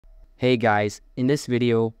Hey guys, in this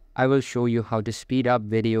video, I will show you how to speed up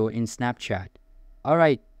video in Snapchat.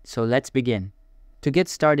 Alright, so let's begin. To get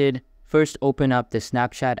started, first open up the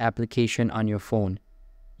Snapchat application on your phone.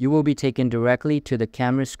 You will be taken directly to the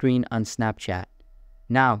camera screen on Snapchat.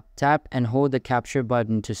 Now, tap and hold the capture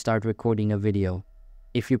button to start recording a video.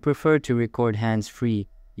 If you prefer to record hands-free,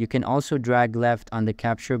 you can also drag left on the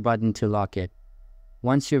capture button to lock it.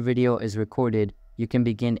 Once your video is recorded, you can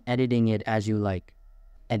begin editing it as you like.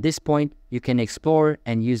 At this point, you can explore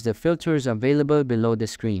and use the filters available below the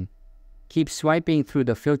screen. Keep swiping through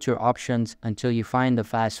the filter options until you find the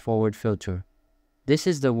fast forward filter. This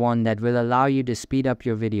is the one that will allow you to speed up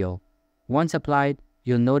your video. Once applied,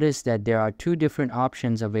 you'll notice that there are two different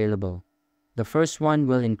options available. The first one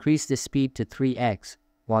will increase the speed to 3x,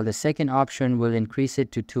 while the second option will increase it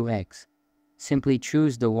to 2x. Simply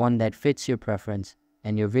choose the one that fits your preference,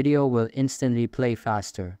 and your video will instantly play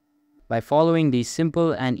faster. By following these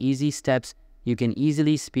simple and easy steps, you can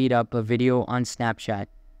easily speed up a video on Snapchat.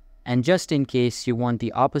 And just in case you want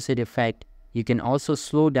the opposite effect, you can also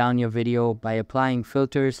slow down your video by applying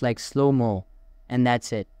filters like slow-mo, and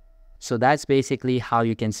that's it. So that's basically how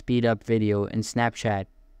you can speed up video in Snapchat.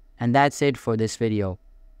 And that's it for this video.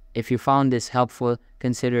 If you found this helpful,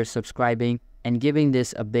 consider subscribing and giving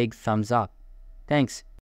this a big thumbs up. Thanks.